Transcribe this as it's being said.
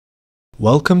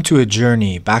Welcome to a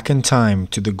journey back in time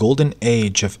to the golden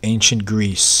age of ancient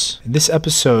Greece. In this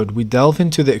episode, we delve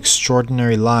into the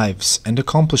extraordinary lives and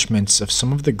accomplishments of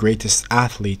some of the greatest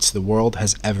athletes the world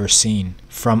has ever seen,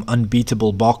 from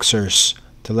unbeatable boxers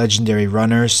to legendary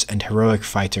runners and heroic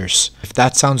fighters. If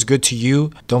that sounds good to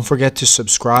you, don't forget to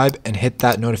subscribe and hit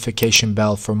that notification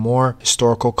bell for more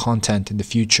historical content in the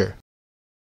future.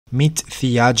 Meet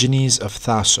Theagenes of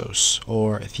Thasos,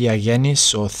 or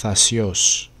Theagenes of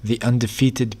Thasos, the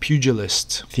undefeated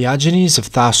pugilist. Theagenes of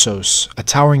Thasos, a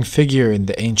towering figure in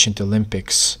the ancient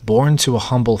Olympics. Born to a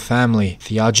humble family,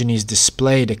 Theagenes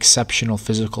displayed exceptional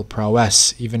physical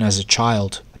prowess even as a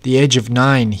child. At the age of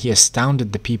 9, he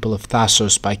astounded the people of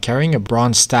Thasos by carrying a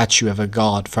bronze statue of a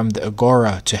god from the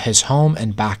agora to his home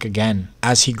and back again.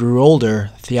 As he grew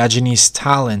older, Theagenes'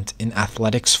 talent in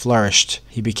athletics flourished.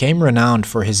 He became renowned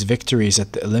for his victories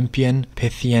at the Olympian,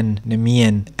 Pythian,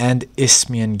 Nemean, and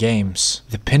Isthmian Games.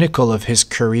 The pinnacle of his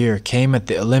career came at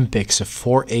the Olympics of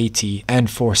 480 and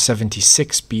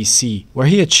 476 BC, where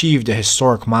he achieved a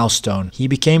historic milestone. He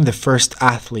became the first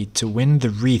athlete to win the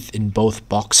wreath in both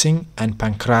boxing and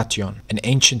pancration, an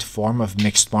ancient form of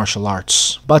mixed martial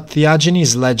arts. But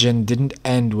Theagenes' legend didn't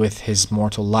end with his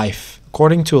mortal life.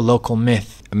 According to a local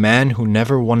myth, a man who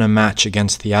never won a match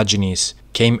against Theagenes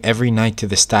came every night to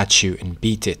the statue and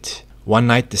beat it. One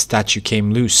night the statue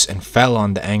came loose and fell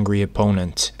on the angry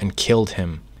opponent and killed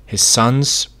him. His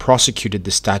sons prosecuted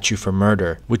the statue for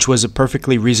murder, which was a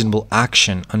perfectly reasonable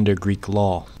action under Greek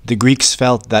law. The Greeks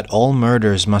felt that all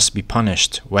murders must be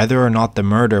punished, whether or not the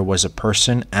murder was a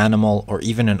person, animal, or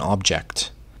even an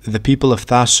object. The people of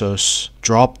Thasos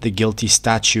dropped the guilty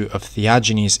statue of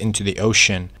Theagenes into the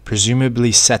ocean,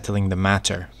 presumably settling the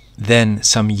matter. Then,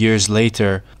 some years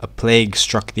later, a plague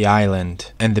struck the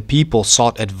island, and the people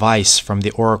sought advice from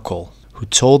the oracle, who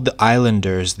told the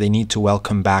islanders they need to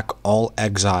welcome back all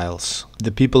exiles.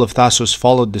 The people of Thasos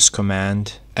followed this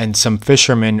command, and some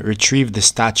fishermen retrieved the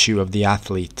statue of the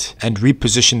athlete and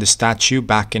repositioned the statue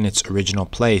back in its original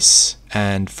place,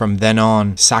 and from then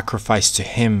on sacrificed to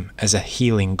him as a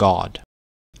healing god.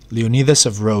 Leonidas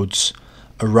of Rhodes,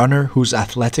 a runner whose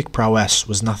athletic prowess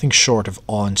was nothing short of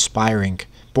awe-inspiring.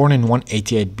 Born in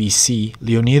 188 BC,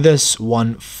 Leonidas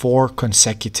won 4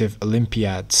 consecutive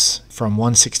Olympiads from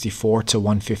 164 to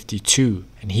 152,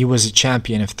 and he was a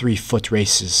champion of 3 foot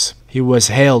races. He was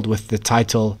hailed with the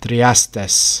title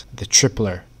Triastes, the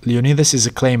Tripler. Leonidas is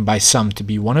acclaimed by some to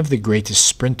be one of the greatest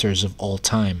sprinters of all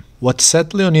time. What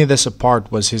set Leonidas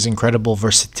apart was his incredible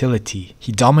versatility.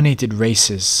 He dominated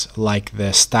races like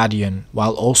the Stadion,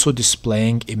 while also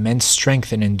displaying immense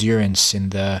strength and endurance in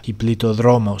the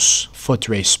Hyplitodromos foot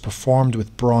race performed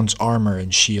with bronze armor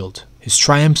and shield. His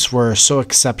triumphs were so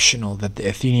exceptional that the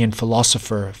Athenian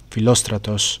philosopher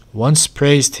Philostratos once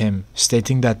praised him,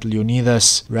 stating that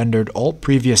Leonidas rendered all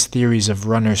previous theories of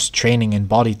runners' training and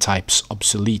body types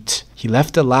obsolete. He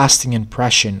left a lasting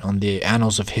impression on the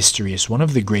annals of history as one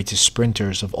of the greatest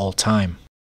sprinters of all time.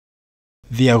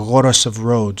 Diagoras of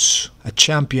Rhodes, a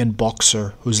champion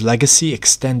boxer whose legacy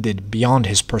extended beyond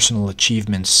his personal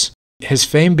achievements. His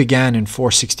fame began in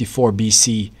 464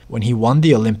 BC when he won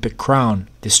the Olympic crown.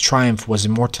 This triumph was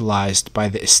immortalized by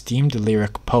the esteemed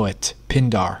lyric poet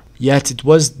Pindar. Yet it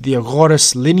was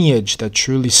Diagoras' lineage that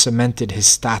truly cemented his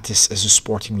status as a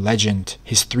sporting legend.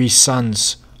 His 3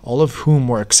 sons, all of whom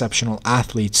were exceptional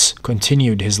athletes,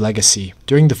 continued his legacy.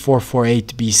 During the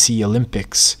 448 BC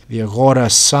Olympics,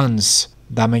 Diagoras' sons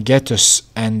Damegetus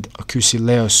and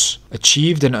Akusileos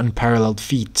achieved an unparalleled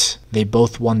feat. They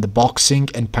both won the boxing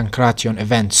and pancration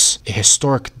events, a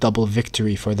historic double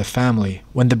victory for the family.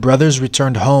 When the brothers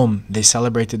returned home, they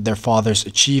celebrated their father's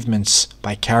achievements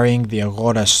by carrying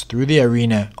Diagoras through the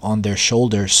arena on their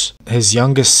shoulders. His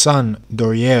youngest son,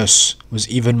 Dorieus, was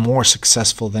even more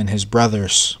successful than his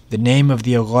brothers. The name of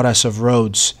Diagoras of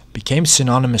Rhodes became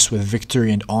synonymous with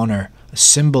victory and honor, a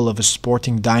symbol of a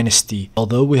sporting dynasty.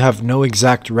 Although we have no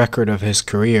exact record of his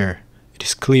career, it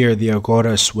is clear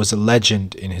Diagoras was a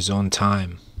legend in his own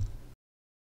time.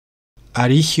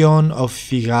 Arrichion of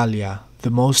Phygalia, the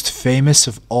most famous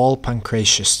of all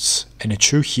pancratists and a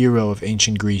true hero of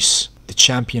ancient Greece. The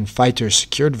champion fighter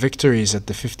secured victories at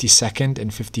the 52nd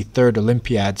and 53rd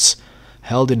Olympiads,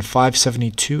 held in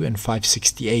 572 and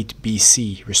 568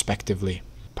 BC, respectively.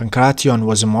 Pancration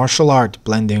was a martial art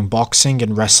blending boxing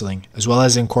and wrestling, as well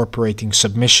as incorporating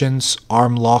submissions,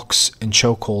 arm locks, and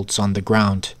chokeholds on the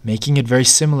ground, making it very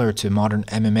similar to modern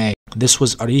MMA. This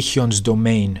was Arrichion's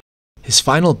domain. His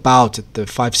final bout at the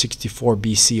 564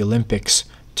 BC Olympics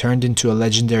turned into a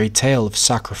legendary tale of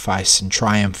sacrifice and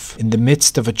triumph. In the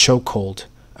midst of a chokehold,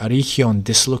 Arrichion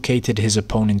dislocated his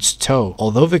opponent's toe.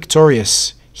 Although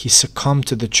victorious, he succumbed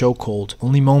to the chokehold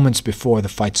only moments before the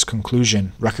fight's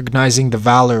conclusion. Recognizing the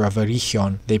valor of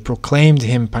Arrichion, they proclaimed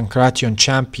him Pancration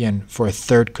champion for a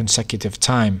third consecutive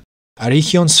time.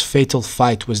 Arrichion's fatal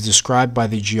fight was described by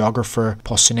the geographer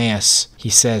Pausanias. He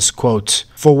says, quote,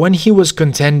 "For when he was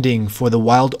contending for the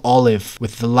wild olive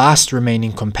with the last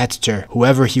remaining competitor,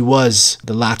 whoever he was,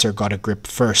 the latter got a grip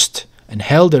first, and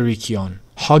held Arrichion,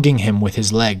 hugging him with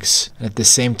his legs, and at the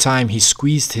same time he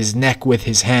squeezed his neck with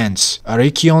his hands.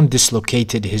 Arrichion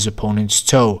dislocated his opponent's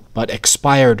toe, but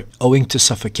expired owing to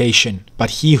suffocation.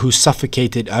 But he who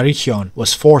suffocated Arrichion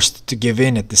was forced to give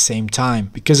in at the same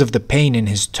time because of the pain in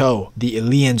his toe. The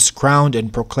Eleans crowned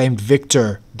and proclaimed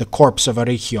victor the corpse of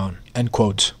Arrichion." End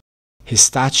quote. His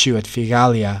statue at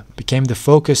Phygalia became the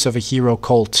focus of a hero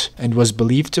cult and was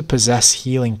believed to possess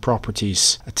healing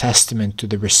properties, a testament to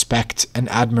the respect and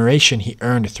admiration he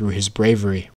earned through his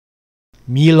bravery.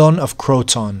 Milo of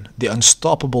Croton, the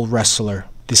unstoppable wrestler.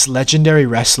 This legendary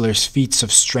wrestler's feats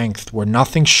of strength were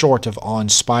nothing short of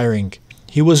awe-inspiring.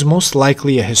 He was most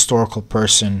likely a historical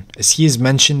person, as he is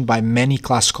mentioned by many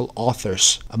classical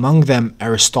authors, among them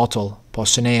Aristotle,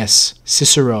 Pausanias,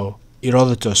 Cicero,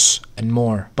 Herodotus, and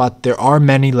more, but there are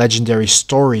many legendary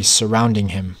stories surrounding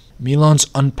him. Milo's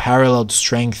unparalleled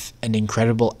strength and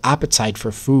incredible appetite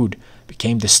for food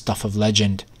became the stuff of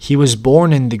legend. He was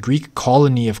born in the Greek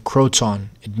colony of Croton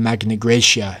in Magna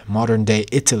Graecia, modern-day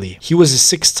Italy. He was a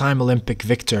six-time Olympic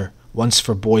victor, once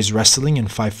for boys wrestling in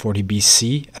 540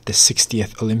 BC at the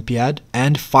 60th Olympiad,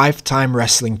 and five-time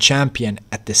wrestling champion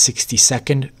at the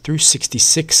 62nd through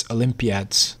 66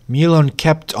 Olympiads. Milo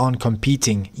kept on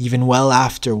competing even well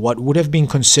after what would have been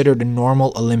considered a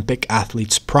normal Olympic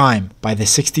athlete's prime. By the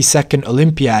 62nd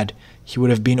Olympiad, he would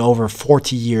have been over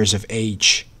 40 years of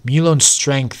age. Milo's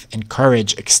strength and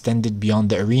courage extended beyond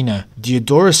the arena.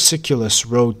 Diagoras of Rhodes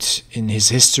wrote in his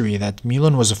history that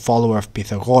Milo was a follower of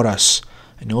Pythagoras,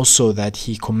 and also that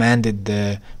he commanded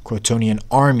the Crotonian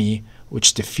army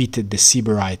which defeated the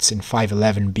Sybarites in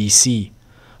 511 BC,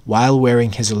 while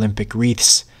wearing his Olympic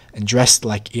wreaths and dressed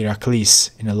like Heracles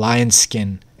in a lion's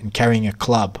skin and carrying a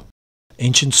club.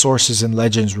 Ancient sources and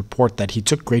legends report that he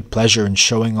took great pleasure in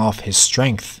showing off his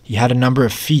strength. He had a number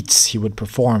of feats he would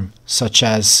perform, such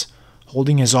as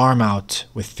holding his arm out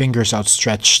with fingers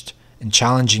outstretched and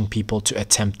challenging people to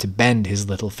attempt to bend his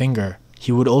little finger.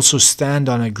 He would also stand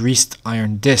on a greased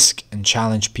iron disc and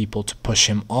challenge people to push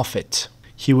him off it.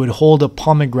 He would hold a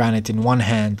pomegranate in one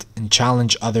hand and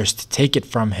challenge others to take it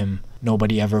from him.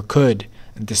 Nobody ever could,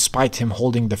 and despite him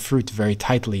holding the fruit very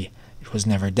tightly, it was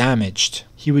never damaged.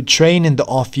 He would train in the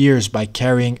off years by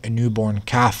carrying a newborn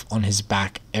calf on his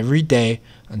back every day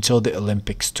until the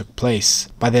Olympics took place.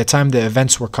 By the time the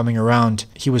events were coming around,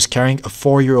 he was carrying a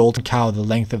 4-year-old cow the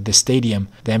length of the stadium,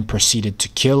 then proceeded to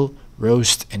kill,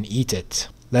 roast, and eat it.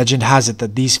 Legend has it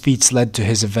that these feats led to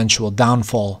his eventual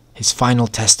downfall. His final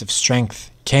test of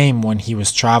strength came when he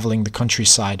was traveling the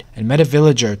countryside and met a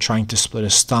villager trying to split a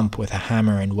stump with a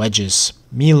hammer and wedges.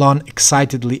 Milo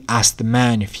excitedly asked the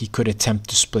man if he could attempt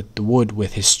to split the wood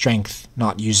with his strength,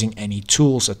 not using any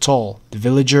tools at all. The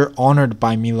villager, honored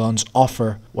by Milo's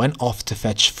offer, went off to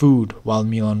fetch food while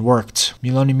Milo worked.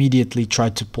 Milo immediately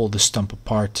tried to pull the stump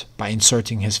apart by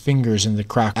inserting his fingers in the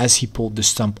crack. As he pulled the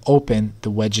stump open,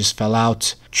 the wedges fell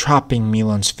out, trapping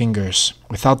Milo's fingers.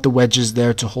 Without the wedges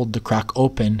there to hold the crack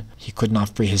open, he could not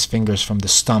free his fingers from the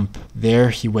stump. There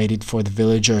he waited for the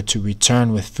villager to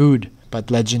return with food, but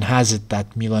legend has it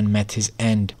that Milo met his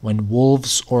end when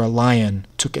wolves or a lion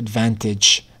took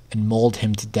advantage and mauled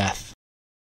him to death.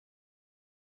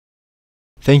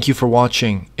 Thank you for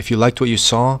watching. If you liked what you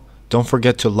saw, don't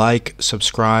forget to like,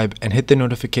 subscribe, and hit the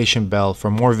notification bell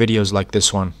for more videos like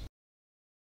this one.